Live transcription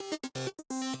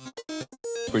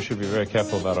We should be very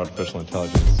careful about artificial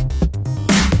intelligence.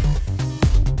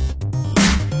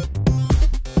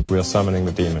 We are summoning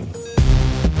the demon.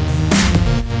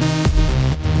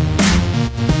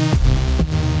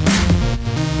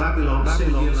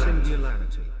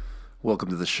 Singularity. Welcome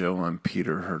to the show. I'm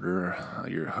Peter Herder,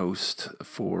 your host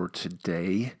for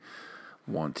today.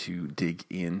 Want to dig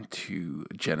into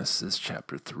Genesis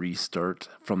chapter 3, start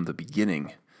from the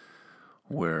beginning,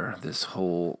 where this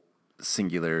whole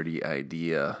singularity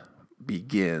idea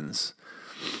begins.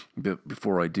 But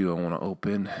before I do, I want to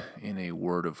open in a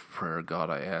word of prayer. God,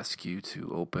 I ask you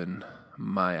to open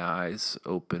my eyes,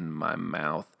 open my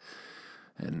mouth,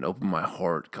 and open my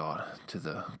heart, God, to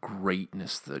the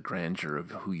greatness, the grandeur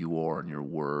of who you are and your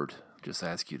word. Just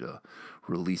ask you to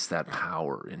release that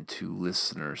power into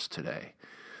listeners today,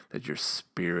 that your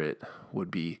spirit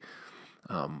would be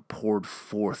poured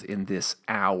forth in this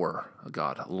hour,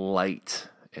 God, light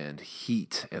and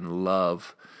heat and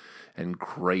love and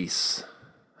grace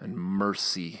and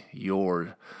mercy,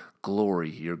 your glory,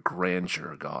 your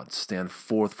grandeur, God. Stand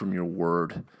forth from your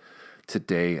word.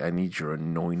 Today, I need your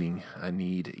anointing. I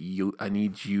need you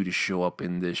to show up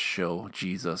in this show.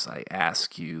 Jesus, I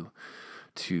ask you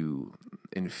to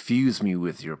infuse me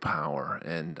with your power,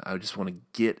 and I just want to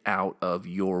get out of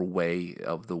your way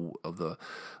of the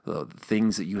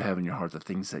things that you have in your heart, the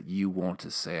things that you want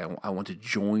to say. I want to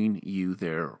join you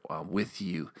there with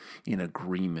you in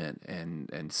agreement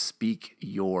and speak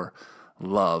your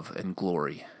love and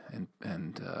glory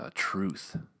and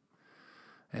truth.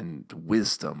 And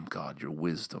wisdom, God, your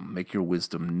wisdom. Make your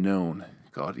wisdom known,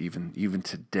 God, even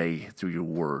today through your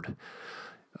word.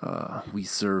 We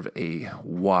serve a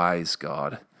wise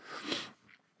God.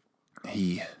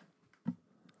 He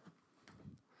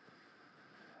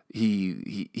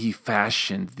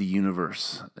fashioned the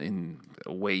universe in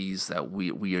ways that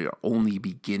we are only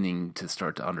beginning to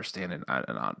start to understand,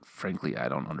 and frankly, I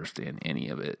don't understand any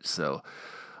of it. So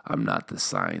I'm not the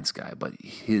science guy, but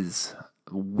his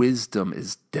wisdom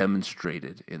is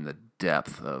demonstrated in the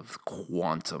depth of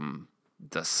quantum,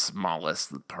 the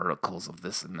smallest particles of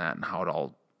this and that, and how it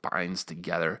all binds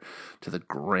together to the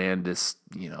grandest,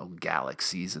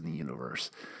 galaxies in the universe.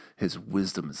 His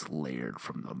wisdom is layered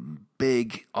from the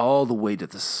big all the way to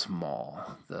the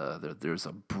small. There's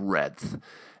a breadth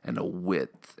and a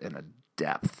width and a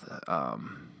depth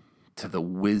to the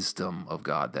wisdom of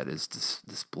God that is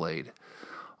displayed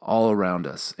all around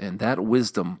us, and that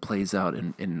wisdom plays out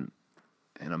in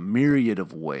a myriad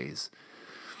of ways.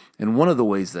 And one of the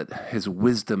ways that his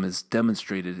wisdom is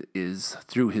demonstrated is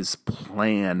through his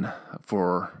plan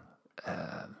for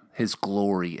his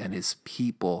glory and his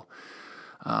people.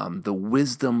 The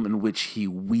wisdom in which he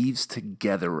weaves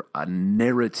together a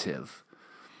narrative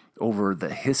over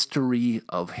the history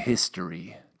of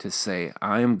history to say,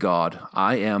 I am God,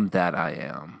 I am that I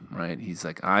am, right? He's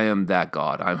like, I am that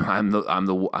God. I'm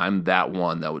that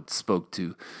one that spoke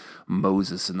to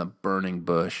Moses in the burning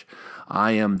bush.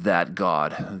 I am that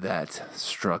God that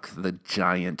struck the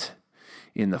giant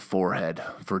in the forehead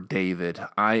for David.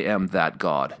 I am that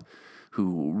God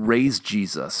who raised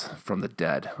Jesus from the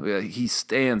dead. He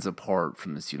stands apart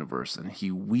from this universe, and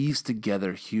he weaves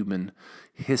together human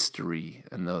history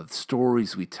and the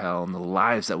stories we tell and the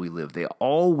lives that we live. They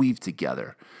all weave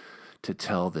together to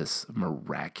tell this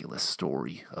miraculous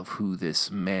story of who this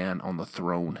man on the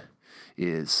throne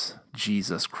is,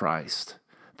 Jesus Christ,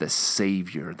 the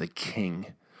Savior, the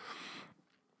King.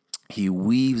 He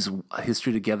weaves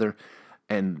history together,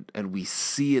 and we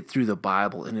see it through the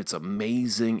Bible, and it's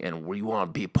amazing, and we want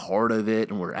to be a part of it,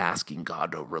 and we're asking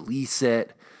God to release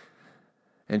it.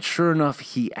 And sure enough,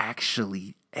 he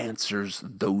actually answers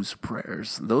those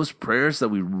prayers that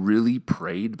we really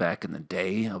prayed back in the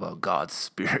day about God's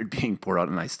Spirit being poured out.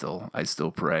 And I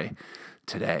still pray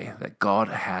today that God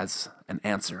has an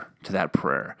answer to that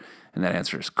prayer, and that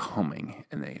answer is coming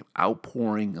in the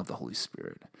outpouring of the Holy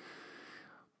Spirit.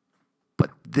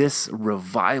 But this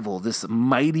revival, this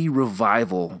mighty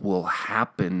revival, will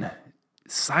happen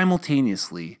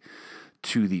simultaneously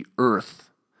to the earth,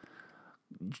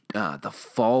 the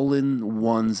fallen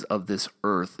ones of this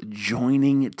earth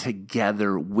joining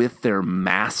together with their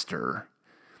master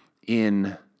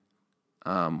in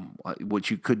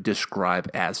what you could describe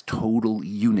as total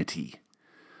unity.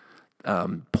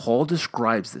 Paul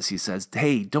describes this. He says,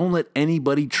 hey, don't let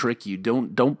anybody trick you.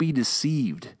 Don't be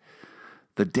deceived.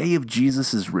 The day of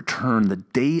Jesus' return, the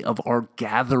day of our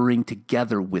gathering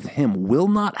together with him, will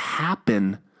not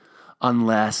happen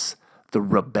unless the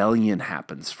rebellion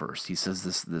happens first. He says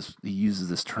this. He uses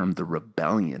this term, the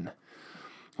rebellion.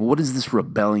 What is this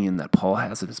rebellion that Paul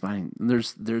has in his mind?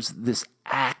 There's this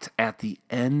act at the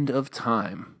end of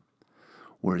time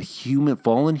where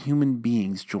fallen human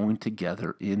beings joined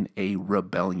together in a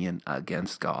rebellion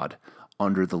against God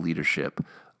under the leadership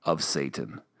of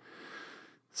Satan.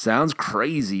 Sounds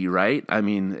crazy, right? I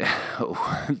mean,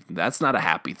 that's not a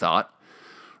happy thought,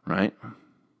 right?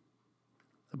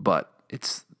 But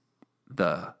it's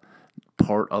the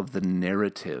part of the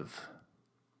narrative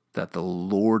that the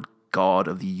Lord God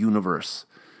of the universe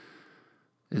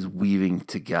is weaving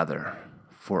together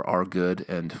for our good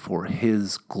and for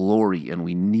His glory. And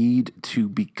we need to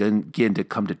begin to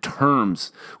come to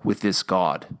terms with this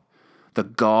God, the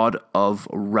God of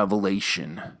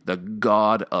Revelation, the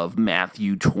God of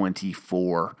Matthew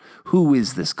 24. Who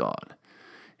is this God?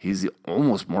 He's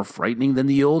almost more frightening than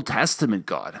the Old Testament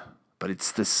God, but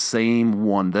it's the same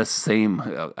one, the same.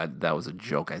 That was a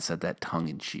joke. I said that tongue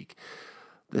in cheek.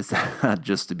 This,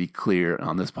 just to be clear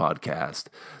on this podcast,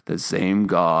 the same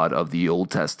God of the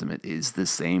Old Testament is the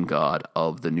same God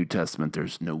of the New Testament.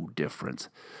 There's no difference.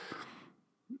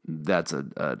 That's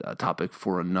a topic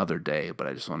for another day, but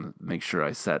I just want to make sure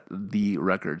I set the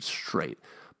record straight.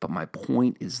 But my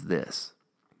point is this,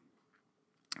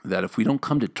 that if we don't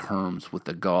come to terms with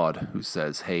the God who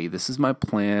says, hey, this is my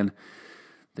plan,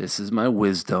 this is my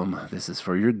wisdom, this is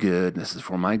for your good, this is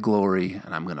for my glory,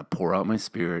 and I'm going to pour out my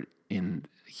Spirit in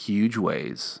huge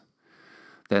ways,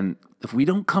 then if we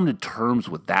don't come to terms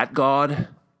with that God,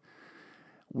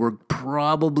 we're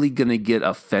probably going to get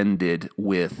offended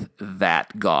with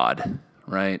that God,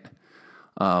 right?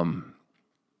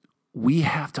 We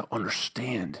have to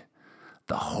understand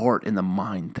the heart and the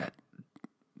mind that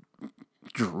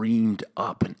dreamed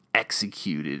up and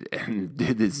executed and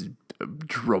did this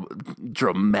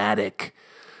dramatic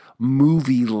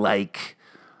movie-like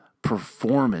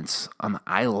performance on the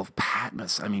Isle of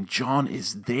Patmos. I mean, John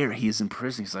is there. He is in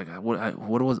prison. He's like, what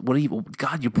are you,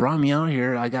 God, you brought me out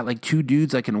here. I got like 2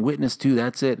 dudes I can witness to.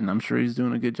 That's it. And I'm sure he's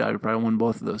doing a good job. He probably won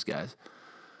both of those guys.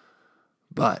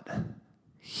 But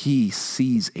he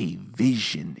sees a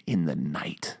vision in the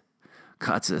night.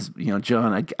 God says,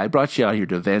 John, I brought you out here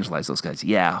to evangelize those guys.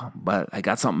 Yeah, but I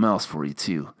got something else for you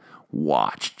too.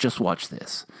 Just watch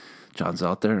this. John's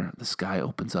out there. The sky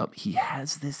opens up. He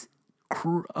has this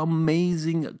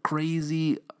amazing,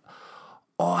 crazy,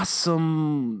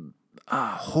 awesome,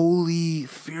 holy,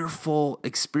 fearful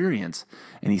experience.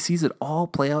 And he sees it all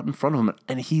play out in front of him.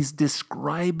 And he's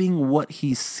describing what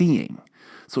he's seeing.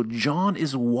 So John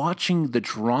is watching the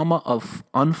drama of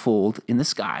unfold in the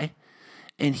sky.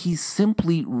 And he's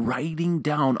simply writing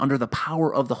down under the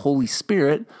power of the Holy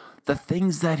Spirit the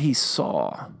things that he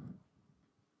saw.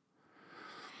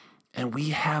 And we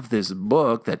have this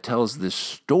book that tells this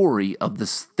story of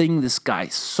this thing this guy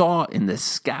saw in the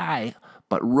sky,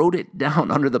 but wrote it down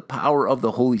under the power of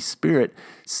the Holy Spirit,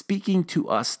 speaking to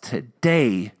us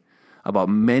today about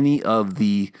many of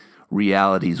the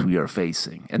realities we are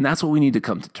facing. And that's what we need to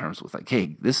come to terms with. Like,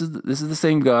 hey, this is the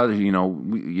same God. We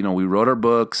wrote our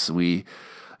books. We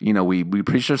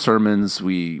preached our sermons.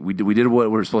 We did what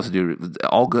we were supposed to do.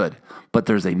 All good. But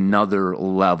there's another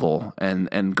level,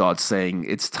 and God's saying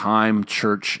it's time,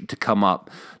 church, to come up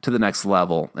to the next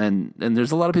level. And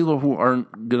there's a lot of people who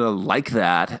aren't gonna like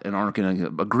that and aren't gonna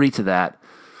agree to that.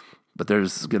 But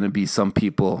there's gonna be some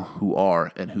people who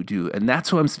are and who do, and that's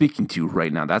who I'm speaking to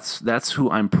right now. That's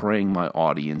who I'm praying my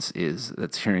audience is.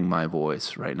 That's hearing my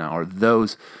voice right now, are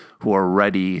those who are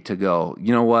ready to go.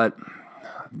 You know what?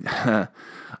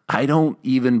 I don't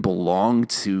even belong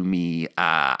to me.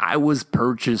 I was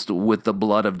purchased with the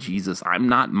blood of Jesus. I'm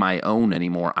not my own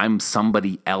anymore. I'm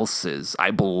somebody else's.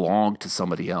 I belong to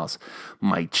somebody else.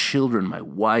 My children, my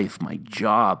wife, my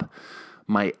job,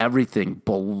 my everything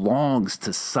belongs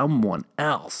to someone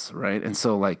else, right? And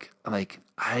so I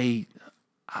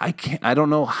don't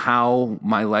know how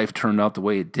my life turned out the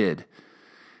way it did.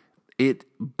 It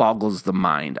boggles the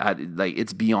mind.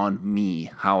 It's beyond me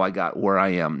how I got where I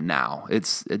am now.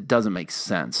 It doesn't make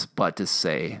sense. But to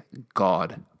say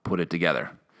God put it together.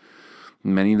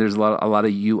 There's a lot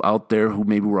of you out there who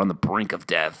maybe were on the brink of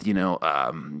death.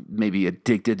 Maybe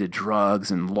addicted to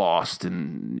drugs and lost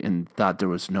and thought there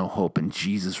was no hope. And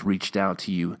Jesus reached out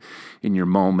to you in your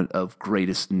moment of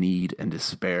greatest need and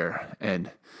despair,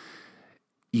 and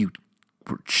you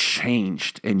were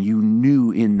changed, and you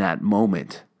knew in that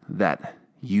moment that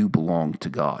you belong to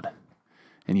God,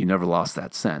 and you never lost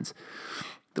that sense.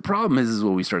 The problem is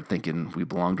when we start thinking we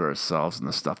belong to ourselves and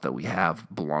the stuff that we have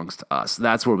belongs to us.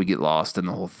 That's where we get lost in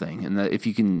the whole thing. And if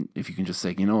you can just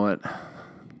say, you know what,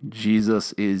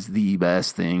 Jesus is the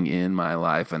best thing in my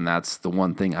life, and that's the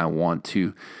one thing I want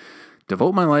to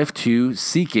devote my life to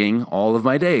seeking all of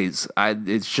my days.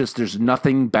 It's just, there's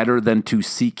nothing better than to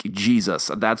seek Jesus.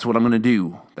 That's what I'm going to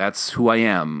do. That's who I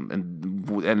am.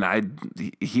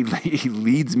 He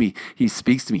leads me. He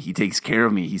speaks to me. He takes care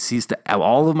of me. He sees to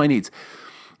all of my needs.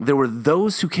 There were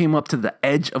those who came up to the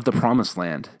edge of the promised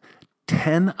land.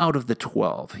 10 out of the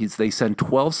 12. They send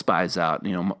 12 spies out.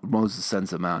 Moses sends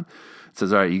them out.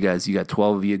 Says, all right, you guys, you got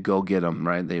 12 of you, go get them,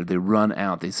 right? They run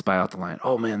out, they spy out the land.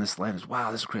 Oh, man, this land is,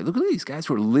 wow, this is great. Look at these guys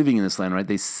who are living in this land, right?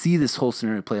 They see this whole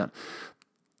scenario play out.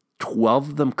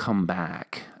 12 of them come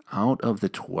back. Out of the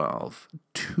 12,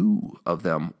 2 of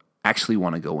them actually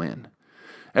want to go in.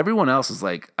 Everyone else is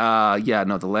like, yeah,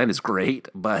 no, the land is great,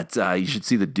 but you should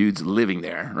see the dudes living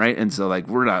there, right? And so, like,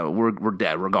 we're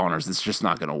dead, we're goners. It's just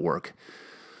not going to work.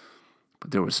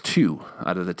 But there was 2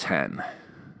 out of the 10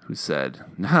 who said,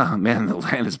 nah, man, the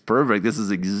land is perfect. This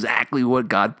is exactly what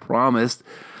God promised.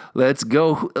 Let's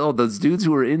go. Oh, those dudes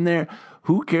who are in there,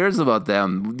 who cares about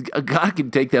them? God can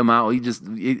take them out.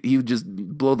 He would just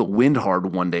blow the wind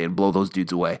hard one day and blow those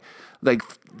dudes away. Like,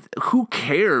 who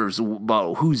cares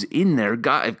about who's in there?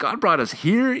 God, if God brought us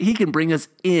here, he can bring us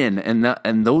in.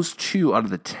 And those 2 out of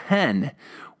the 10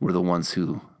 were the ones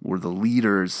who were the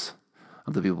leaders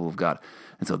of the people of God.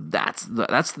 And so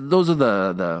those are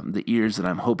the ears that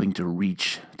I'm hoping to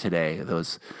reach today.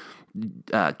 Those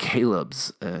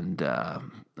Caleb's and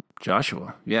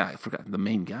Joshua. Yeah, I forgot the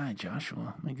main guy,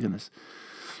 Joshua. My goodness.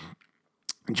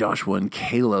 Joshua and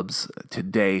Caleb's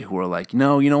today who are like,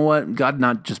 no, you know what? God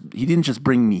he didn't just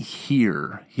bring me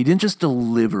here. He didn't just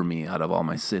deliver me out of all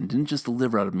my sin. Didn't just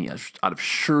deliver out of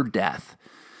sure death.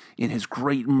 In his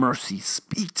great mercy,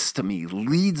 speaks to me,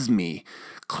 leads me,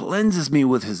 cleanses me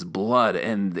with his blood,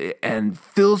 and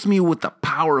fills me with the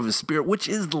power of his spirit, which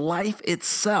is life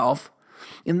itself.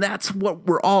 And that's what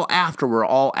we're all after. We're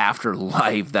all after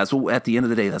life. That's what, at the end of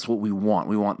the day, that's what we want.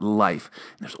 We want life.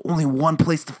 And there's only one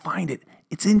place to find it.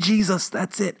 It's in Jesus.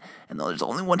 That's it. And there's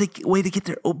only one way to get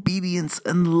there: obedience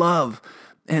and love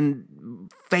and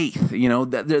faith.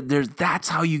 That's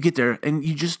how you get there. And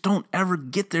you just don't ever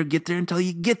get there until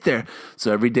you get there.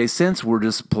 So every day since, we're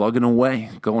just plugging away,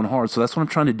 going hard. So that's what I'm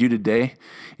trying to do today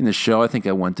in the show. I think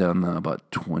I went down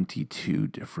about 22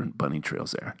 different bunny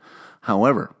trails there.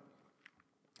 However,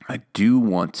 I do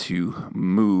want to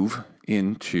move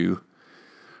into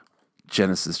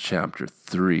Genesis chapter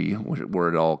 3, where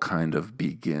it all kind of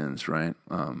begins, right?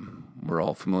 We're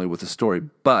all familiar with the story,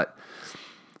 but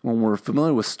when we're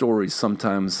familiar with stories,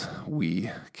 sometimes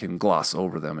we can gloss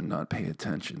over them and not pay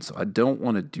attention. So I don't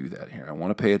want to do that here. I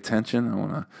want to pay attention. I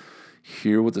want to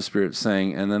hear what the Spirit's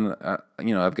saying, and then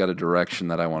I've got a direction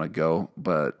that I want to go.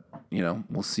 But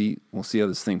we'll see how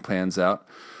this thing plans out.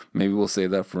 Maybe we'll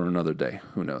save that for another day.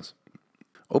 Who knows?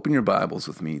 Open your Bibles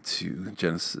with me to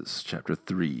Genesis chapter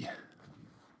 3.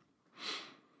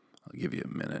 I'll give you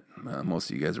a minute. Most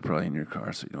of you guys are probably in your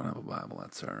car, so you don't have a Bible.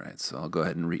 That's all right. So I'll go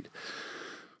ahead and read.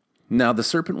 Now the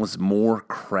serpent was more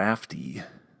crafty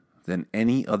than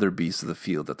any other beast of the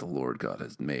field that the Lord God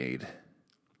has made.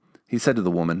 He said to the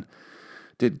woman,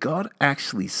 "Did God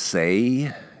actually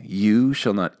say, 'You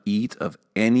shall not eat of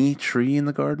any tree in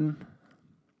the garden'?"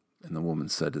 And the woman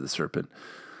said to the serpent,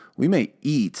 "We may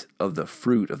eat of the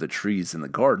fruit of the trees in the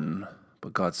garden,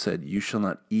 but God said, 'You shall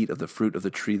not eat of the fruit of the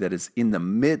tree that is in the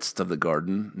midst of the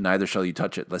garden, neither shall you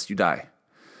touch it, lest you die.'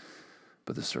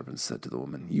 But the serpent said to the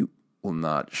woman, 'You will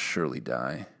not surely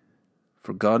die,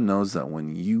 for God knows that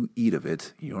when you eat of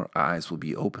it, your eyes will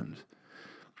be opened,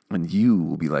 and you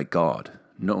will be like God,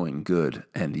 knowing good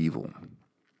and evil.'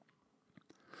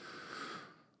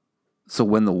 So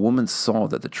when the woman saw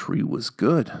that the tree was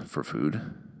good for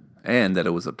food, and that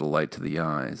it was a delight to the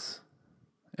eyes,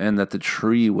 and that the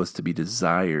tree was to be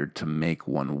desired to make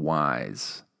one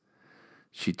wise,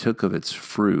 she took of its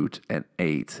fruit and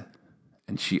ate.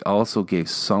 And she also gave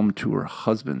some to her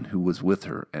husband who was with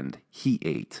her, and he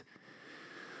ate.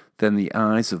 Then the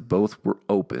eyes of both were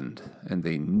opened, and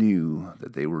they knew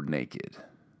that they were naked.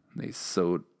 They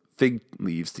sewed fig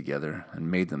leaves together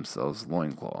and made themselves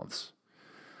loincloths."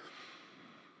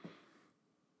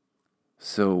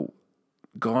 So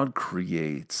God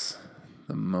creates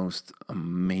the most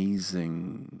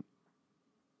amazing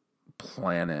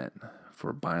planet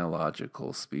for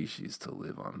biological species to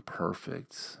live on,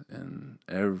 perfect in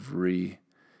every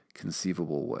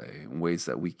conceivable way, in ways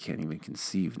that we can't even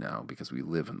conceive now because we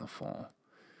live in the fall.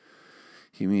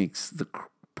 He makes the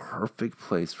perfect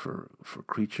place for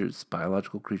creatures,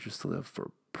 biological creatures to live, for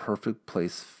a perfect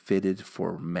place fitted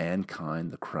for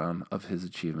mankind, the crown of his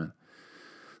achievement,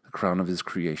 the crown of his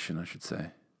creation, I should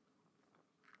say.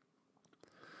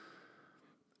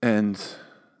 And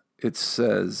it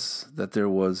says that there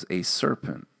was a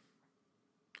serpent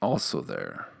also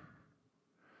there.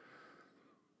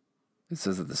 It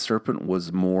says that the serpent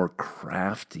was more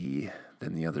crafty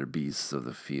than the other beasts of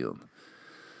the field.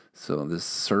 So this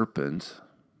serpent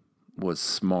was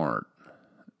smart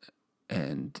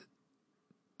and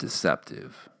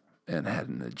deceptive and had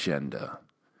an agenda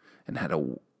and had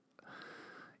a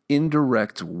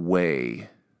indirect way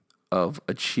of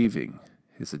achieving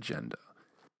his agenda.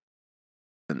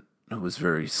 And who was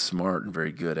very smart and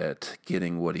very good at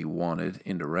getting what he wanted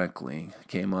indirectly,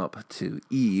 came up to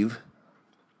Eve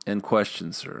and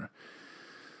questions her.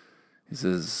 He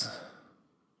says,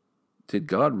 did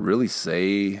God really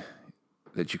say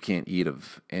that you can't eat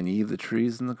of any of the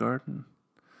trees in the garden?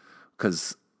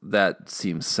 Because that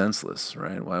seems senseless,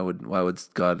 right? Why would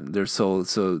God?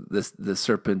 The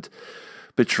serpent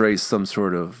betrays some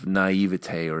sort of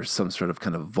naivete or some sort of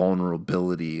kind of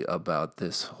vulnerability about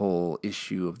this whole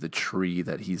issue of the tree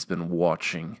that he's been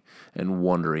watching and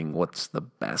wondering what's the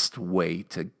best way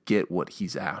to get what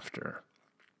he's after.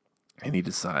 And he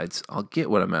decides, I'll get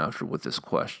what I'm after with this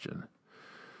question.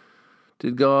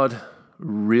 Did God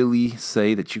really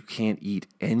say that you can't eat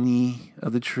any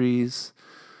of the trees?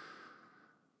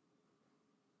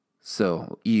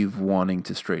 So Eve wanting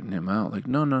to straighten him out, like,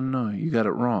 no, you got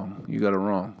it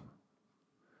wrong.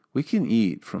 We can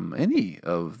eat from any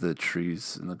of the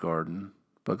trees in the garden,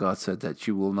 but God said that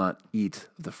you will not eat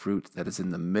of the fruit that is in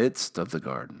the midst of the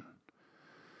garden.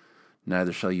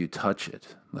 Neither shall you touch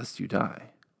it, lest you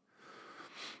die.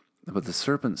 But the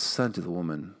serpent said to the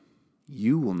woman,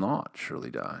 you will not surely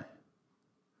die.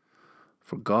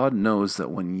 For God knows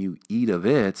that when you eat of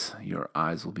it, your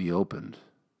eyes will be opened,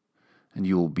 and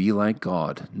you will be like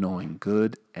God, knowing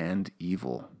good and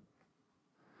evil.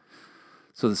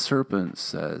 So the serpent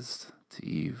says to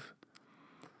Eve,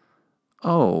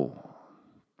 oh,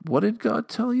 what did God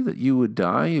tell you, that you would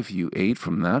die if you ate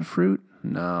from that fruit?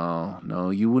 No,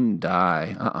 you wouldn't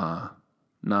die.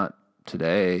 Not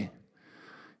today.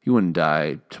 You wouldn't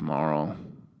die tomorrow.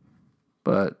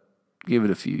 But give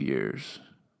it a few years.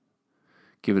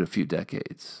 Give it a few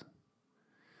decades.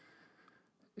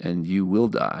 And you will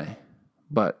die.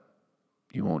 But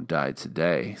you won't die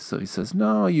today. So he says,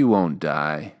 no, you won't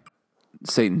die.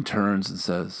 Satan turns and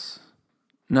says,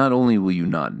 not only will you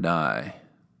not die,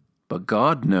 but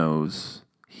God knows,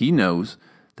 he knows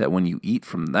that when you eat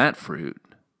from that fruit,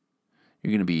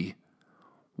 you're going to be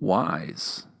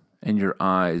wise and your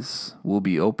eyes will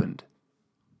be opened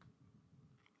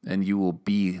and you will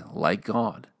be like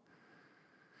God.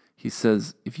 He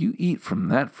says, if you eat from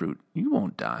that fruit, you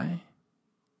won't die.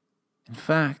 In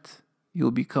fact,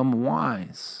 you'll become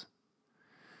wise.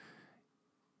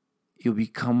 You'll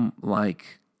become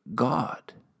like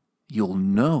God. You'll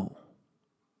know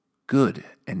good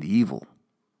and evil.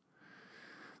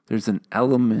 There's an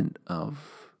element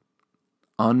of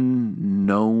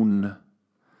unknown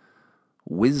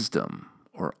wisdom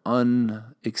or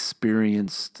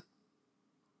unexperienced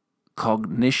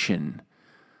cognition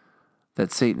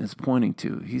that Satan is pointing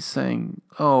to. He's saying,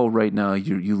 oh, right now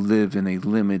you live in a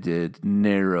limited,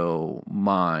 narrow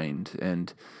mind,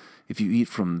 and if you eat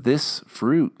from this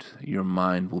fruit, your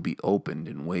mind will be opened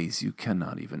in ways you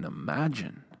cannot even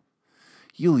imagine.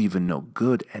 You'll even know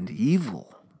good and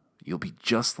evil. You'll be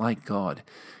just like God.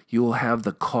 You will have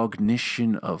the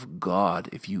cognition of God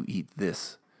if you eat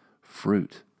this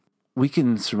fruit. We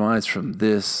can surmise from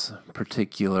this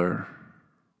particular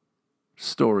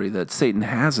story that Satan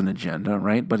has an agenda,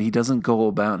 right? But he doesn't go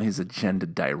about his agenda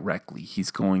directly.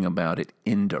 He's going about it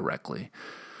indirectly.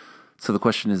 So the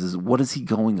question is what is he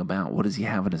going about? What does he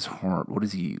have in his heart? What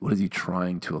is he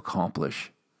trying to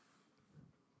accomplish?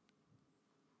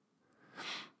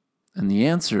 And the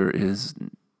answer is,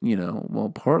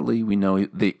 partly we know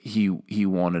that he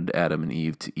wanted Adam and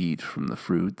Eve to eat from the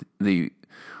fruit.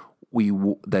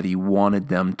 That he wanted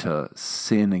them to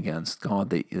sin against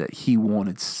God. That he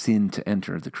wanted sin to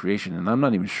enter the creation. And I'm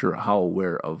not even sure how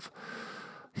aware of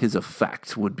his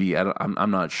effect would be.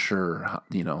 I'm not sure.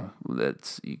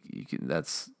 It's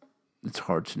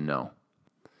hard to know.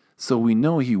 So we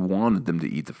know he wanted them to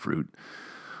eat the fruit.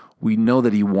 We know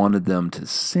that he wanted them to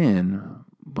sin,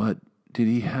 but did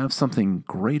he have something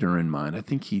greater in mind? I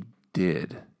think he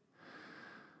did.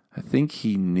 I think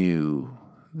he knew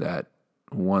that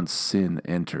once sin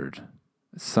entered,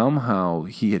 somehow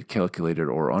he had calculated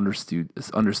or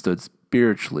understood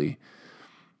spiritually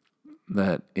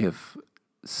that if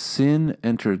sin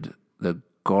entered the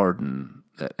garden,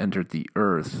 that entered the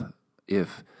earth,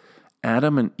 if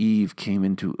Adam and Eve came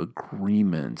into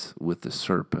agreement with the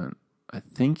serpent, I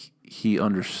think he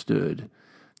understood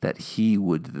that he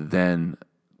would then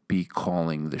be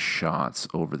calling the shots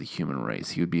over the human race.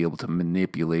 He would be able to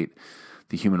manipulate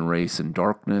the human race in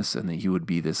darkness, and that he would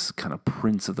be this kind of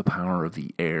prince of the power of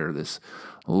the air, this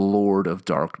lord of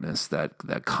darkness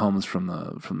that comes from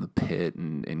the pit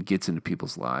and gets into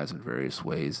people's lives in various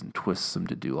ways and twists them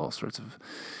to do all sorts of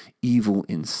evil,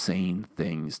 insane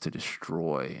things to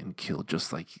destroy and kill,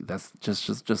 just like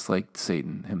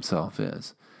Satan himself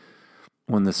is.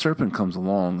 When the serpent comes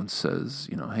along and says,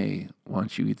 hey, why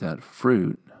don't you eat that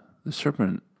fruit? The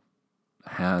serpent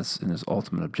has in his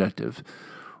ultimate objective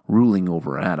ruling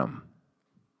over Adam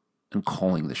and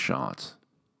calling the shots.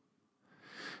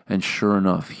 And sure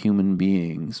enough, human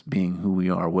beings, being who we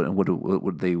are,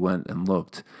 what they went and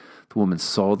looked. The woman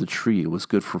saw the tree. It was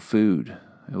good for food.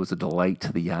 It was a delight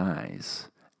to the eyes.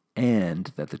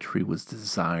 And that the tree was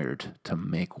desired to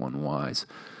make one wise.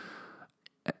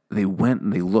 They went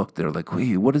and they looked. They're like,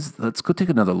 wait, let's go take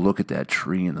another look at that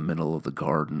tree in the middle of the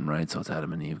garden, right? So it's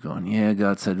Adam and Eve going, yeah,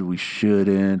 God said we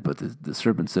shouldn't, but the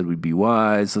serpent said we'd be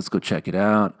wise. Let's go check it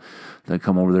out. They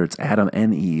come over there. It's Adam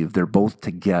and Eve. They're both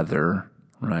together,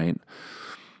 right?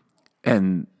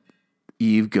 And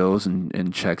Eve goes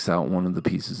and checks out one of the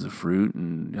pieces of fruit,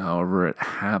 and however it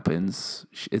happens,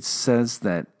 it says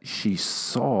that she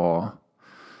saw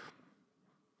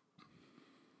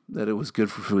that it was good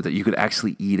for food, that you could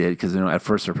actually eat it, because at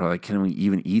first they're probably like, can we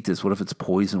even eat this? What if it's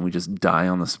poison? We just die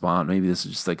on the spot. Maybe this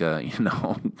is just like a,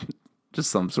 just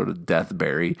some sort of death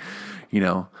berry,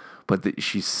 But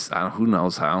she's, who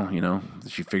knows how,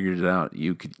 she figured it out.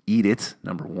 You could eat it,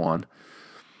 number one.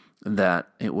 That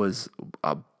it was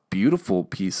a beautiful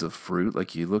piece of fruit.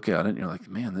 Like you look at it and you're like,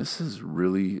 man, this is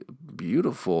really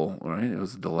beautiful, right? It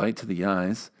was a delight to the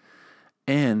eyes.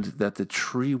 And that the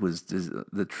tree was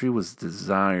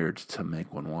desired to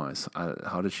make one wise.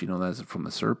 How did she know that? Is it from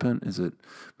the serpent? Is it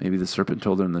maybe the serpent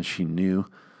told her and then she knew?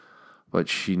 But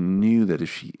she knew that if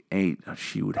she ate,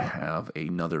 she would have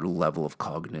another level of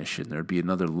cognition. There'd be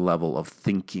another level of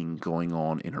thinking going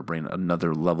on in her brain,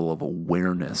 another level of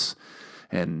awareness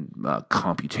and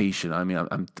computation. I mean,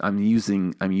 I'm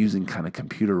using kind of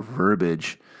computer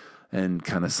verbiage and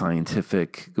kind of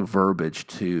scientific verbiage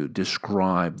to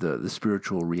describe the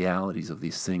spiritual realities of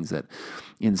these things, that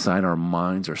inside our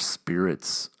minds, our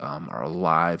spirits are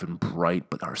alive and bright,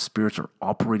 but our spirits are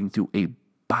operating through a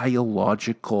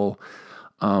biological,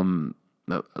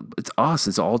 it's us,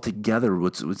 it's all together.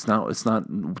 It's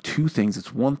not two things,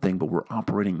 it's one thing, but we're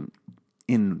operating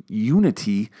in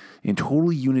unity, in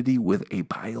total unity with a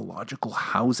biological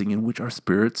housing in which our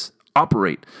spirits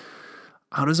operate.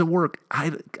 How does it work? I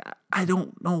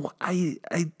don't know. I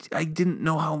didn't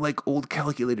know how old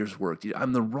calculators worked.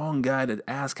 I'm the wrong guy to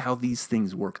ask how these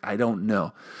things work. I don't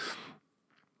know.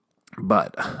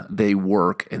 But they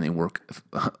work, and they work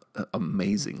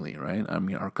amazingly, right? I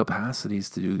mean, our capacities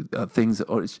to do things,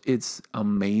 it's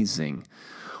amazing.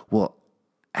 Well,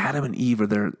 Adam and Eve are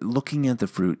there looking at the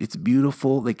fruit. It's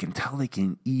beautiful. They can tell they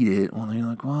can eat it. Well, they're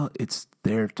like, well, it's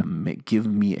there to give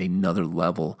me another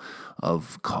level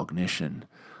of cognition,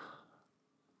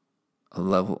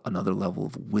 another level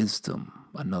of wisdom,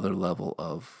 another level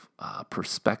of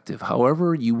perspective.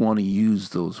 However you want to use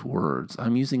those words.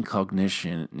 I'm using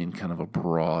cognition in kind of a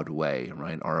broad way,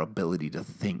 right? Our ability to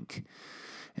think.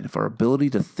 And if our ability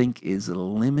to think is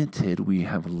limited, we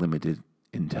have limited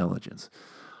intelligence.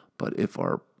 But if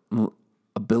our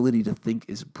ability to think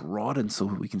is broadened so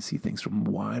we can see things from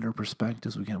wider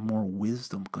perspectives, we get more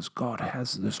wisdom, because God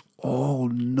has this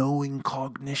all-knowing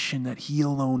cognition that He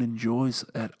alone enjoys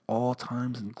at all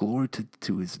times, and glory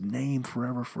to His name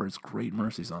forever for His great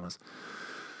mercies on us.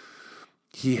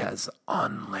 He has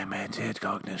unlimited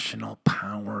cognitional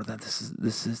power. That this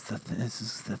is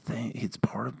the thing. It's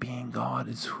part of being God.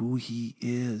 It's who He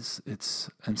is.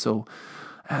 And so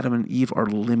Adam and Eve are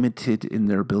limited in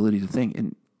their ability to think,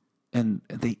 and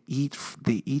they eat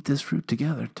this fruit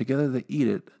together. Together they eat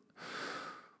it,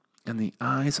 and the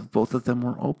eyes of both of them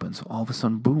were open. So all of a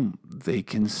sudden, boom, they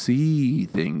can see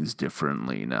things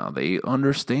differently now. They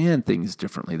understand things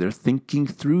differently. They're thinking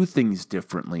through things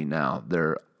differently now.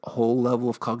 Their whole level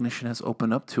of cognition has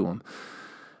opened up to them.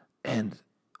 And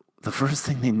the first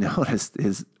thing they noticed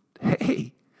is,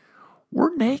 hey,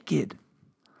 we're naked.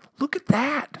 Look at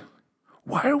that.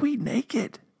 Why are we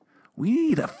naked? We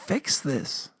need to fix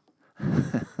this.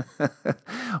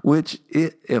 Which,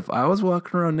 if I was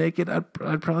walking around naked, I'd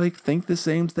probably think the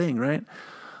same thing, right?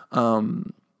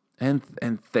 And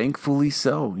thankfully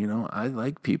so. I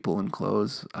like people in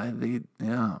clothes.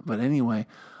 But anyway,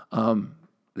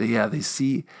 they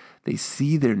see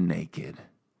they're naked,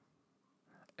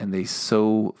 and they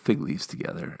sew fig leaves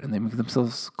together, and they make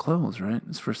themselves clothes, right?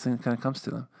 It's the first thing that kind of comes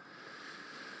to them.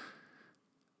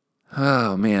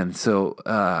 Oh man, so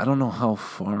I don't know how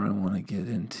far I want to get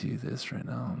into this right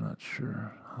now. I'm not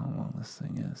sure how long this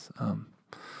thing is.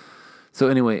 So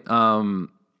anyway, well,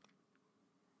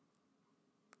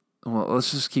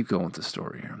 let's just keep going with the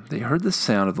story here. They heard the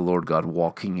sound of the Lord God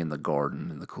walking in the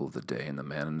garden in the cool of the day, and the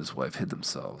man and his wife hid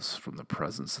themselves from the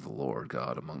presence of the Lord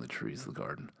God among the trees of the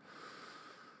garden.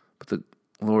 But the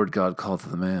Lord God called to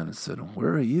the man and said,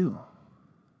 "Where are you?"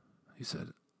 He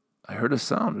said, "I heard a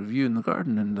sound of you in the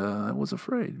garden, and I was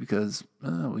afraid because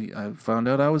I found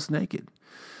out I was naked.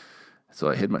 So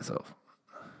I hid myself."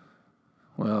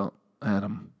 "Well,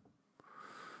 Adam,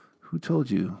 who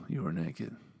told you you were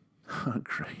naked?"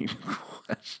 Great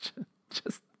question.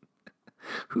 Just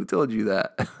who told you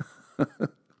that?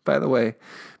 By the way,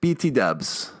 BT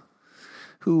Dubs,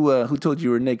 who told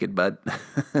you were naked, bud?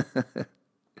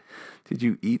 Did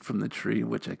you eat from the tree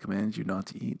which I commanded you not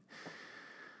to eat?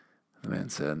 The man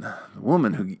said, "The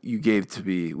woman who you gave to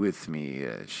be with me,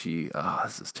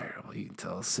 this is terrible. You can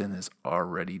tell sin has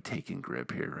already taken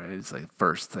grip here, right? It's like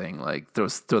first thing, like throw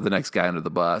the next guy under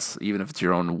the bus, even if it's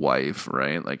your own wife,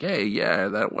 right? Like, hey, yeah,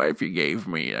 that wife you gave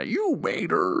me, you made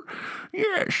her.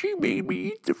 Yeah, she made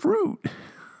me eat the fruit."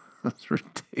 That's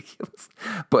ridiculous.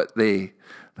 But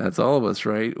that's all of us,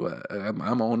 right?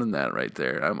 I'm owning that right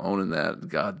there. I'm owning that.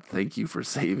 God, thank you for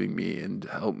saving me and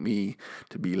help me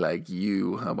to be like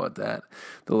you. How about that?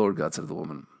 The Lord God said to the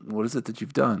woman, "What is it that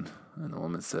you've done?" And the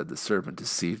woman said, "The serpent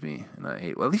deceived me and I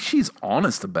ate." Well, at least she's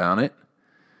honest about it.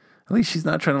 At least she's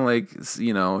not trying to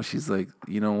she's like,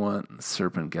 "You know what? The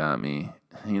serpent got me.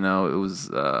 It was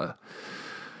a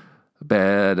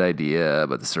bad idea,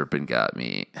 but the serpent got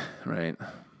me," right?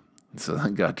 So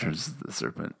then God turns to the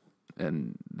serpent,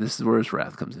 and this is where his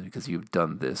wrath comes in, because you've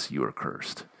done this, you are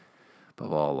cursed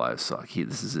above all livestock.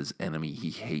 This is his enemy. He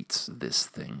hates this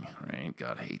thing, right?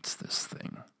 God hates this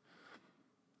thing.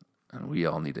 And we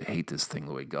all need to hate this thing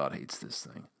the way God hates this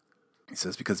thing. He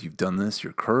says, because you've done this,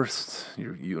 you're cursed.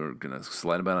 You're going to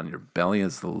slide about on your belly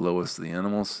as the lowest of the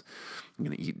animals. You're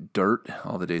going to eat dirt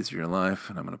all the days of your life,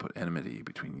 and I'm going to put enmity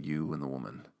between you and the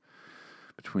woman,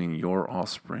 between your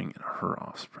offspring and her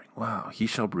offspring. Wow, he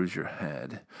shall bruise your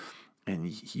head, and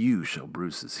you shall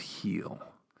bruise his heel.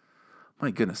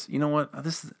 My goodness, you know what?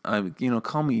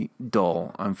 Call me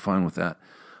dull. I'm fine with that.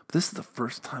 But this is the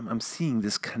first time I'm seeing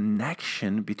this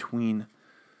connection between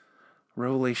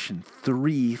Revelation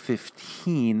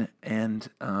 3:15 and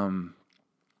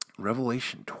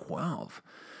Revelation 12.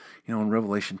 In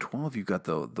Revelation 12, you've got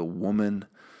the woman,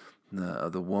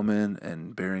 the woman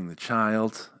and bearing the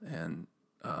child, and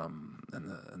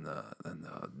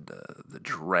the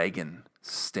dragon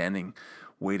standing,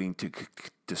 waiting to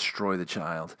destroy the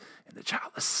child, and the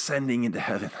child ascending into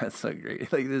heaven. That's so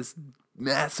great. Like this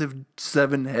massive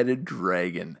 7-headed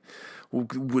dragon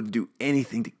would do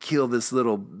anything to kill this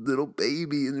little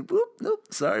baby, and whoop, nope,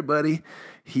 sorry, buddy,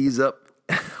 he's up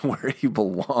where he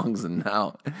belongs, and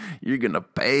now you're gonna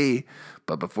pay.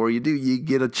 But before you do, you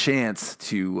get a chance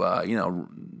to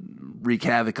wreak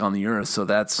havoc on the earth. So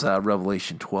that's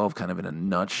Revelation 12, kind of in a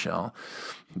nutshell.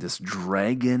 This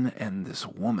dragon and this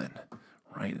woman,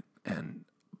 right? And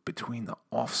between the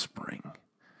offspring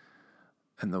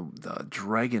and the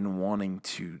dragon wanting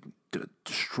to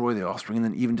destroy the offspring, and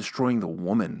then even destroying the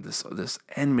woman, this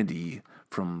enmity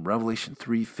from Revelation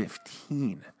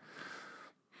 3:15,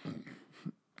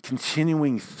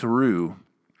 continuing through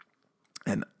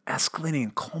and escalating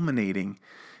and culminating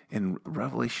in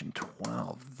Revelation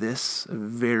 12, this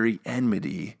very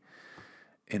enmity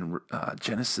in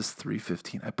Genesis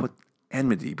 3:15. I put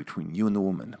enmity between you and the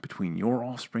woman, between your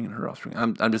offspring and her offspring.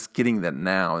 I'm just getting that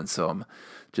now, and so I'm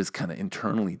just kind of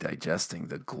internally digesting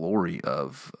the glory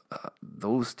of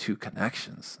those two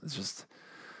connections. It's just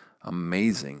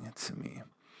amazing to me.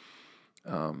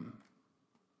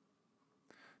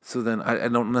 So then I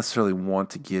don't necessarily want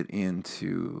to get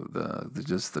into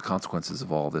the consequences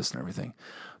of all this and everything,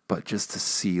 but just to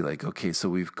see, like, okay, so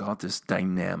we've got this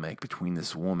dynamic between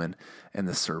this woman and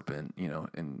the serpent,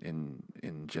 in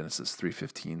Genesis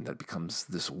 3:15, that becomes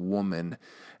this woman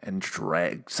and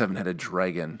 7-headed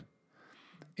dragon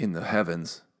in the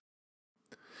heavens.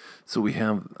 So we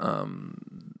have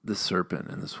this serpent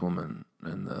and this woman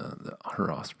and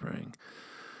her offspring,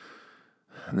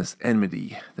 and this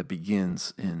enmity that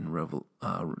begins in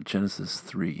Genesis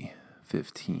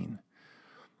 3:15,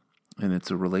 and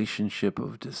it's a relationship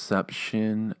of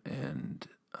deception and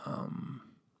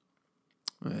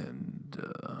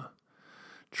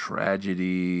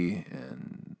tragedy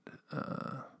and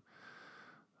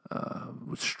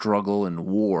struggle and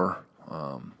war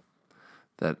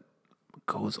that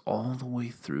goes all the way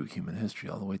through human history,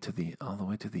 all the way to the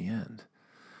end.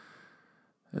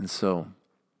 And so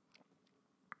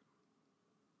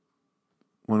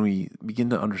when we begin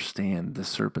to understand the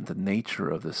serpent, the nature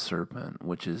of the serpent,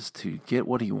 which is to get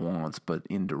what he wants, but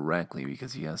indirectly,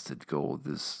 because he has to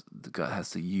God has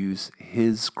to use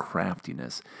his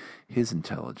craftiness, his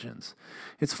intelligence.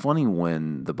 It's funny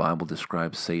when the Bible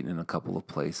describes Satan in a couple of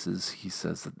places. He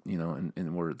says that,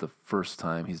 and where the first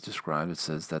time he's described, it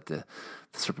says that the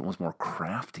serpent was more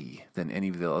crafty than any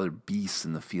of the other beasts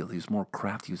in the field. He was more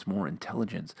crafty. He was more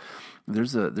intelligent.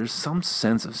 There's some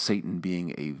sense of Satan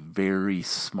being a very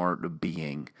smart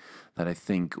being that I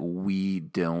think we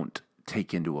don't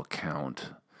take into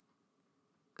account.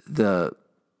 The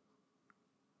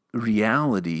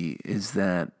reality is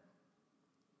that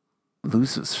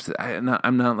Lucifer.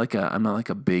 I'm not like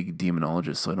a big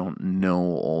demonologist, so I don't know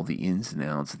all the ins and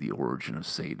outs of the origin of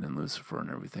Satan and Lucifer and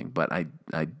everything. But I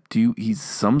do. He's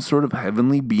some sort of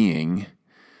heavenly being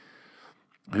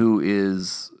who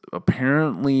is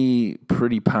apparently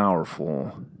pretty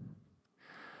powerful,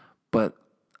 but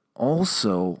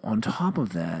also on top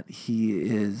of that, he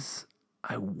is.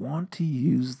 I want to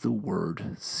use the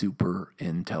word super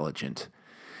intelligent.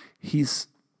 He's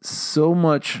so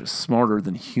much smarter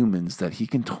than humans that he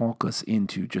can talk us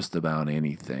into just about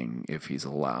anything if he's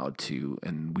allowed to,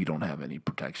 and we don't have any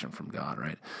protection from God,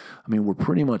 right? I mean, we're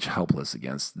pretty much helpless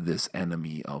against this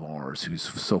enemy of ours who's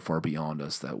so far beyond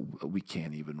us that we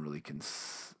can't even really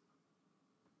conceive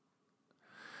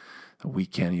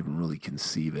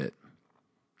it.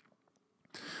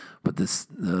 But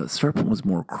the serpent was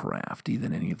more crafty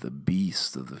than any of the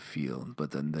beasts of the field,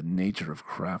 but then the nature of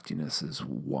craftiness is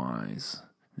wise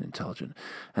and intelligent.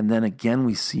 And then again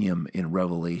we see him in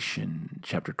Revelation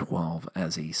chapter 12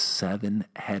 as a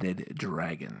 7-headed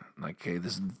dragon. Okay,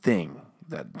 this thing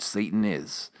that Satan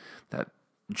is, that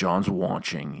John's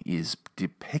watching, is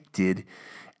depicted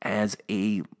as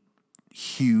a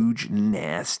huge,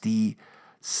 nasty,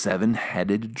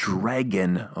 7-headed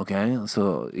dragon. Okay,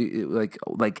 so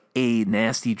like a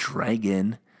nasty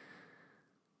dragon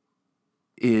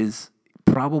is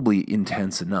probably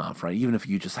intense enough, right? Even if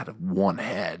you just had one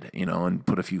head, and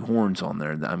put a few horns on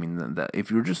there. I mean, that if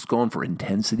you're just going for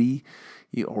intensity,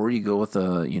 or you go with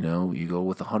a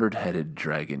 100-headed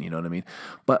dragon. You know what I mean?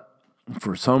 But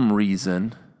for some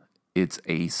reason, it's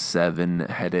a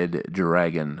 7-headed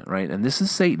dragon, right? And this is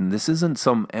Satan. This isn't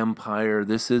some empire.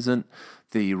 This isn't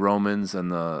the Romans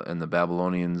and the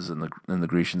Babylonians and the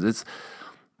Grecians.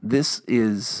 This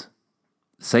is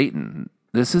Satan.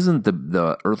 This isn't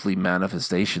the earthly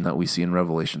manifestation that we see in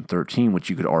Revelation 13, which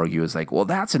you could argue is like, well,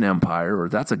 that's an empire, or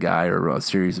that's a guy, or a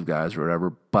series of guys, or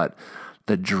whatever. But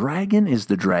the dragon is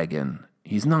the dragon.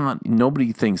 He's not.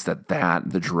 Nobody thinks that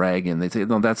the dragon. They say,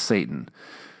 no, that's Satan.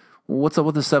 What's up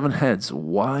with the 7 heads?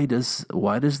 Why does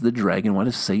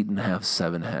Satan have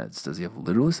 7 heads? Does he have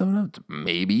literally 7 heads?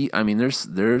 Maybe. I mean,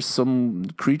 there's some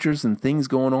creatures and things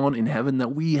going on in heaven that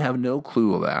we have no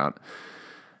clue about,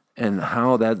 and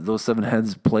how those 7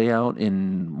 heads play out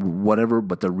in whatever.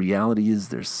 But the reality is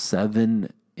there's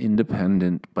 7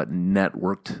 independent but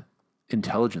networked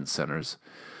intelligence centers.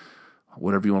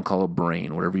 Whatever you want to call a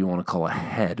brain, whatever you want to call a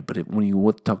head. But when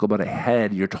you talk about a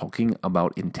head, you're talking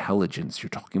about intelligence. You're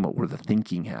talking about where the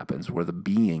thinking happens, where the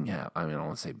being I don't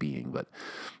want to say being, but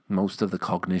most of the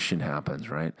cognition happens,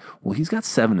 right? Well, he's got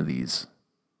 7 of these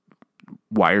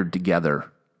wired together.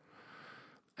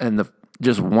 And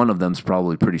just one of them's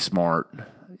probably pretty smart.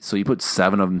 So you put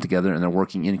 7 of them together and they're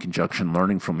working in conjunction,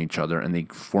 learning from each other, and they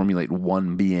formulate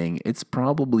one being. It's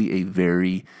probably a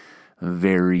very,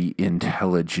 very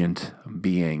intelligent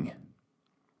being.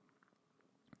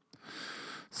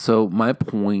 So my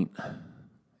point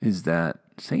is that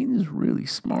Satan is really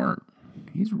smart.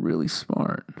 He's really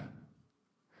smart.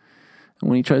 And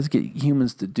when he tries to get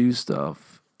humans to do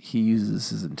stuff, he uses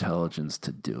his intelligence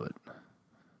to do it.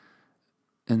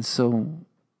 And so,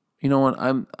 you know what?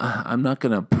 I'm not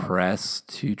going to press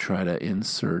to try to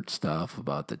insert stuff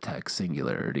about the text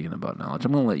singularity and about knowledge.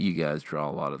 I'm going to let you guys draw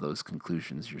a lot of those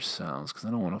conclusions yourselves, because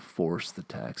I don't want to force the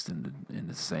text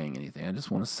into saying anything. I just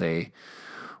want to say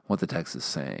what the text is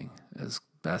saying as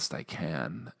best I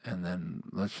can, and then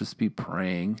let's just be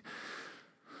praying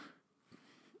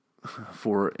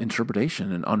for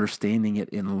interpretation and understanding it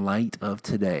in light of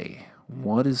today.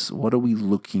 What are we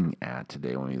looking at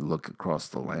today when we look across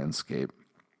the landscape?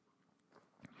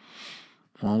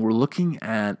 Well, we're looking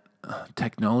at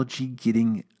technology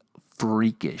getting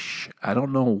freakish. I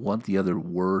don't know what the other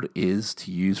word is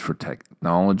to use for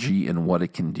technology and what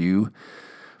it can do,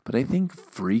 but I think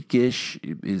freakish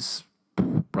is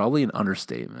probably an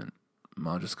understatement.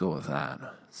 I'll just go with that.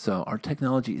 So our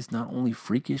technology is not only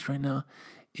freakish right now,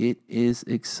 it is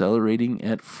accelerating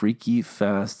at freaky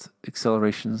fast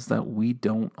accelerations that we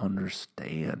don't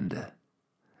understand.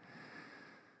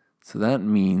 So that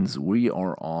means we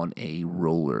are on a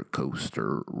roller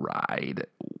coaster ride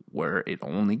where it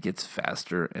only gets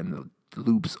faster and the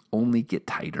loops only get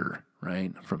tighter,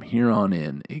 right? From here on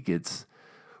in, it gets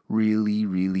really,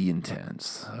 really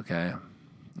intense, okay?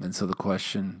 And so the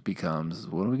question becomes,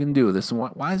 what are we going to do with this? And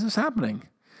why is this happening?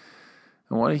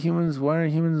 And why are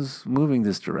humans moving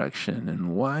this direction?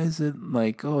 And why is it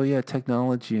like, oh yeah,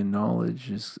 technology and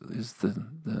knowledge is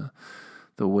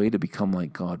the way to become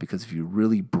like God? Because if you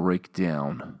really break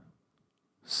down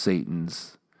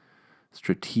Satan's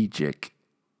strategic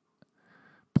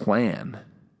plan,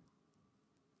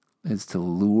 is to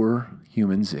lure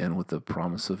humans in with the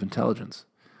promise of intelligence.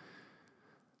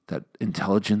 That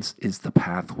intelligence is the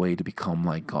pathway to become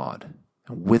like God.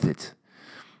 And with it,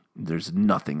 there's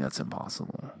nothing that's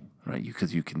impossible, right?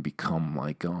 Because you can become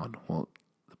like God. Well,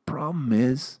 the problem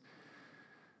is,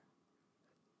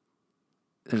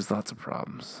 there's lots of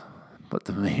problems. But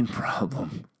the main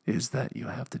problem is that you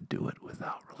have to do it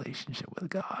without relationship with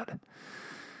God.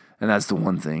 And that's the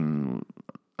one thing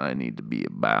I need to be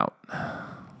about.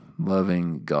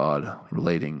 Loving God,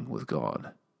 relating with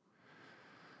God.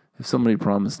 If somebody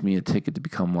promised me a ticket to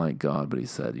become like God, but he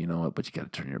said, you know what, but you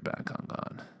got to turn your back on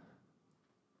God,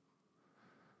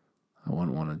 I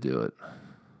wouldn't want to do it.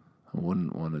 I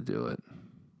wouldn't want to do it.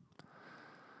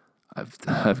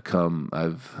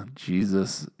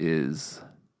 Jesus is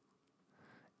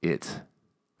it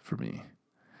for me.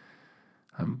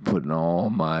 I'm putting all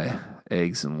my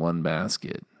eggs in one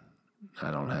basket.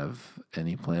 I don't have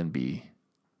any plan B.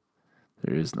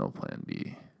 There is no plan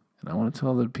B. And I want to tell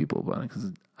other people about it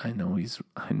because I know he's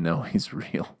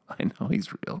real. I know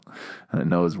he's real. And I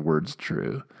know his word's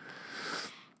true.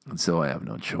 And so I have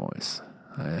no choice.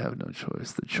 I have no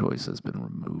choice. The choice has been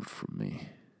removed from me.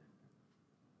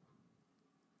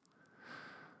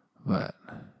 But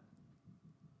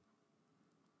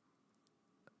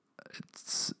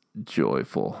it's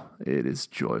joyful. It is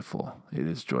joyful. It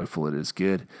is joyful. It is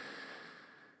good.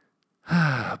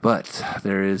 But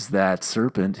there is that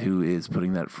serpent who is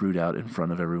putting that fruit out in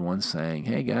front of everyone saying,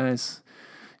 hey guys,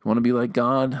 you want to be like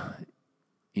God?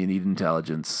 You need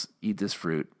intelligence. Eat this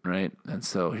fruit, right? And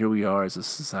so here we are as a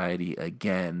society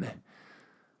again,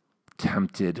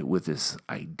 tempted with this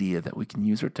idea that we can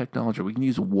use our technology, we can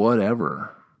use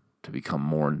whatever to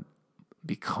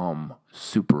become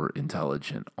super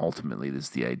intelligent. Ultimately, this is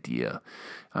the idea.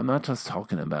 I'm not just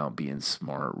talking about being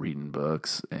smart, reading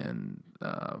books, and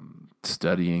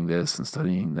studying this and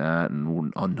studying that,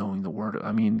 and knowing the Word.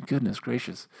 I mean, goodness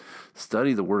gracious,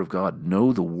 study the Word of God,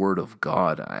 know the Word of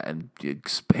God, and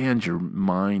expand your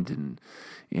mind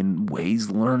in ways.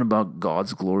 Learn about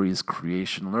God's glorious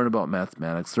creation. Learn about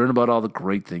mathematics. Learn about all the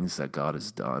great things that God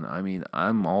has done. I mean,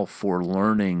 I'm all for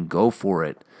learning. Go for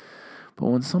it. But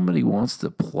when somebody wants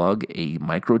to plug a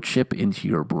microchip into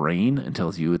your brain and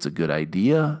tells you it's a good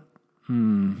idea,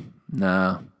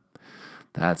 nah,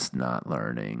 that's not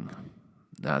learning.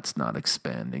 That's not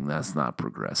expanding. That's not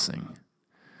progressing.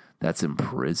 That's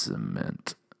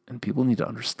imprisonment. And people need to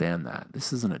understand that.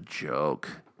 This isn't a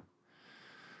joke.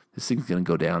 This thing's going to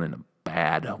go down in a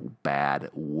bad, bad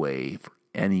way for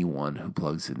anyone who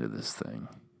plugs into this thing.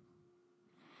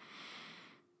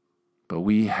 But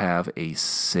we have a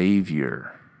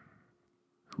Savior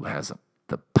who has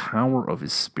the power of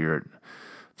His Spirit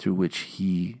through which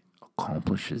He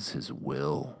accomplishes His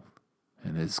will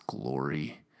and His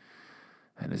glory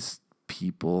and His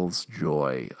people's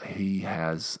joy. He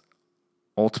has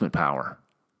ultimate power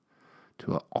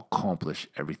to accomplish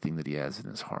everything that He has in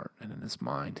His heart and in His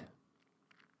mind.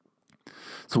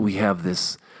 So we have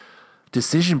this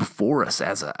decision before us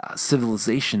as a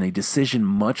civilization, a decision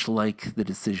much like the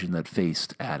decision that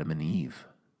faced Adam and Eve.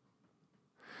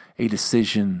 A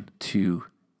decision to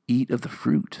eat of the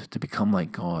fruit, to become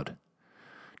like God,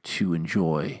 to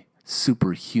enjoy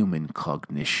superhuman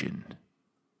cognition,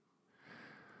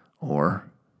 or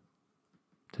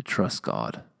to trust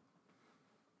God,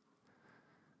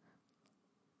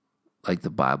 like the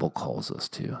Bible calls us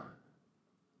to.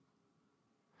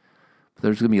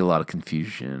 There's going to be a lot of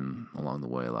confusion along the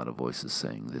way, a lot of voices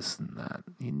saying this and that.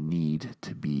 You need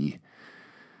to be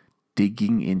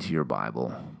digging into your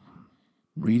Bible,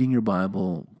 reading your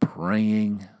Bible,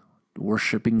 praying,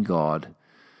 worshiping God,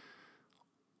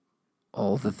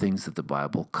 all the things that the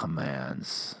Bible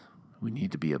commands. We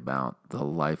need to be about the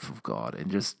life of God and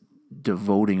just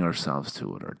devoting ourselves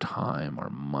to it, our time,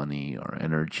 our money, our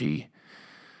energy,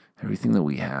 everything that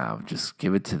we have. Just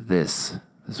give it to this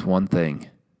one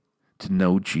thing. To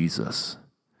know Jesus,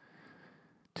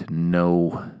 to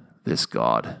know this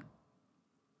God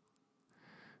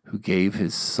who gave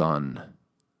His Son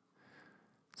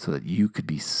so that you could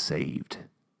be saved.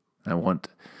 I want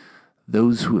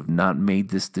those who have not made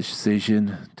this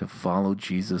decision to follow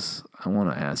Jesus, I want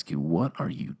to ask you, what are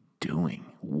you doing?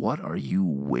 What are you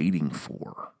waiting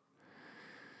for?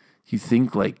 You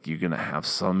think like you're going to have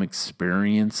some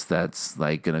experience that's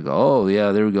like going to go, oh,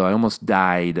 yeah, there we go. I almost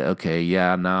died. Okay,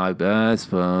 yeah, now I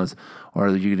suppose. Or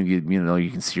you're going to get,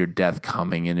 you can see your death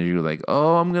coming and you're like,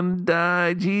 oh, I'm going to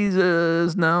die.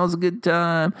 Jesus, now's a good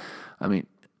time. I mean,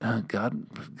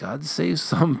 God saves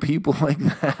some people like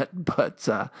that, but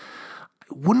I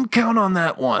wouldn't count on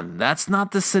that one. That's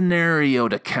not the scenario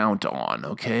to count on,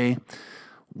 okay?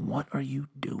 What are you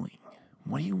doing?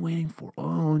 What are you waiting for?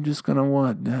 Oh, I'm just going to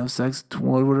what? Have sex,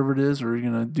 whatever it is, or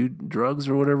you're going to do drugs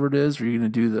or whatever it is, or you're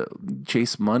going to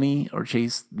chase money or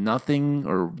chase nothing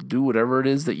or do whatever it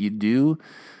is that you do,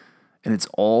 and it's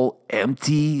all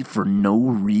empty for no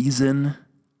reason.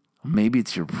 Maybe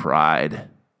it's your pride.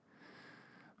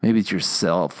 Maybe it's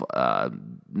yourself.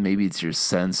 Maybe it's your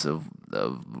sense of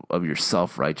your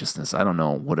self-righteousness. I don't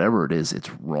know. Whatever it is,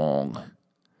 it's wrong.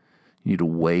 You need to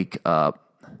wake up.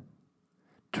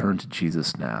 Turn to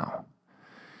Jesus now.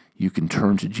 You can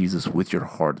turn to Jesus with your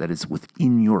heart. That is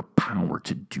within your power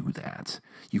to do that.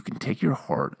 You can take your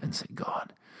heart and say,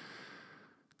 God,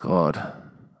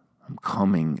 I'm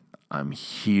coming. I'm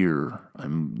here.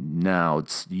 I'm now.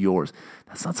 It's yours.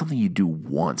 That's not something you do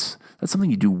once. That's something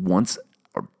you do once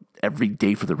or every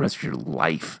day for the rest of your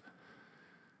life.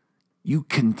 You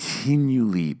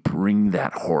continually bring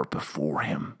that heart before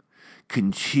him.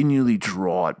 Continually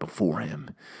draw it before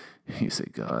him. You say,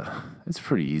 God, it's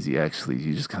pretty easy, actually.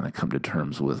 You just kind of come to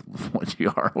terms with what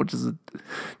you are, which is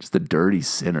just a dirty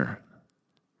sinner.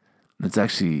 And it's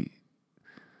actually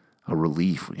a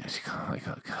relief when you actually like,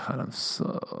 oh, God, I'm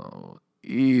so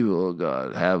evil.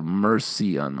 God, have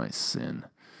mercy on my sin.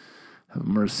 Have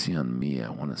mercy on me. I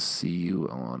want to see you.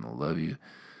 I want to love you.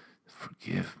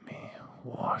 Forgive me.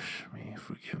 Wash me.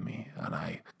 Forgive me. And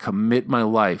I commit my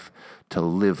life to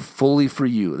live fully for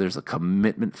you. There's a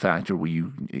commitment factor where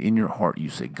you, in your heart, you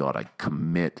say, God, I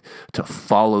commit to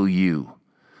follow you.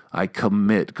 I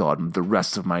commit, God, the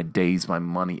rest of my days, my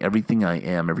money, everything I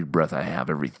am, every breath I have,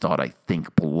 every thought I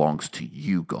think belongs to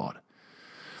you, God.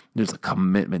 There's a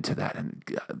commitment to that. And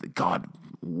God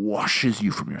washes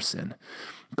you from your sin.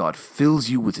 God fills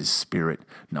you with his Spirit.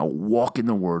 Now walk in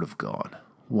the Word of God.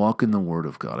 Walk in the Word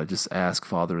of God. I just ask,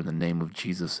 Father, in the name of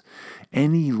Jesus,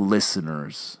 any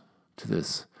listeners to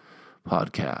this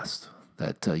podcast,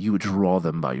 that you would draw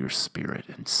them by your Spirit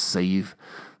and save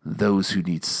those who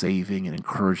need saving and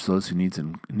encourage those who need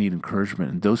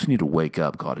encouragement, and those who need to wake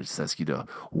up. God, I just ask you to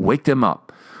wake them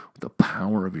up with the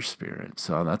power of your Spirit.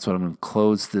 So that's what I'm going to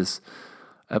close this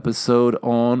episode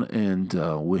on, and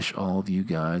wish all of you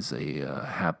guys a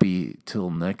happy till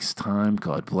next time.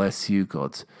 God bless you.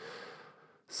 God's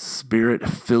Spirit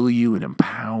fill you and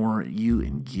empower you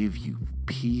and give you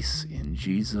peace in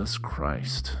Jesus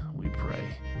Christ, we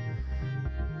pray.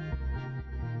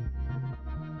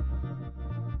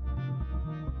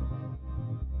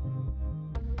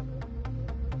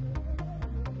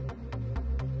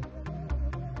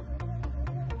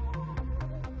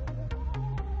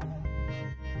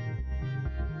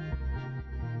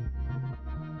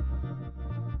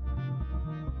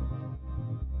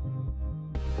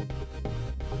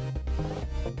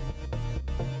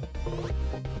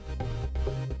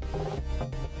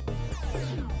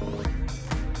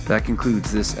 That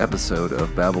concludes this episode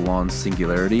of Babylon's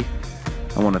Singularity.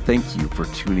 I want to thank you for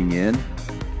tuning in.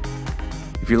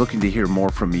 If you're looking to hear more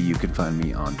from me, you can find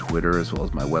me on Twitter as well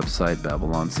as my website,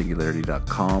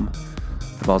 babylonsingularity.com.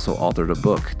 I've also authored a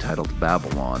book titled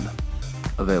Babylon,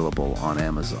 available on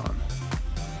Amazon.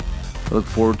 I look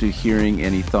forward to hearing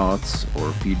any thoughts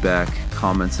or feedback,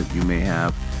 comments that you may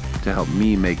have to help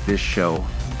me make this show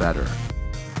better.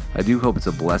 I do hope it's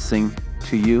a blessing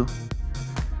to you,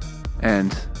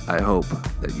 and I hope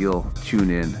that you'll tune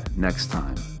in next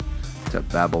time to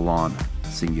Babylon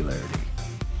Singularity.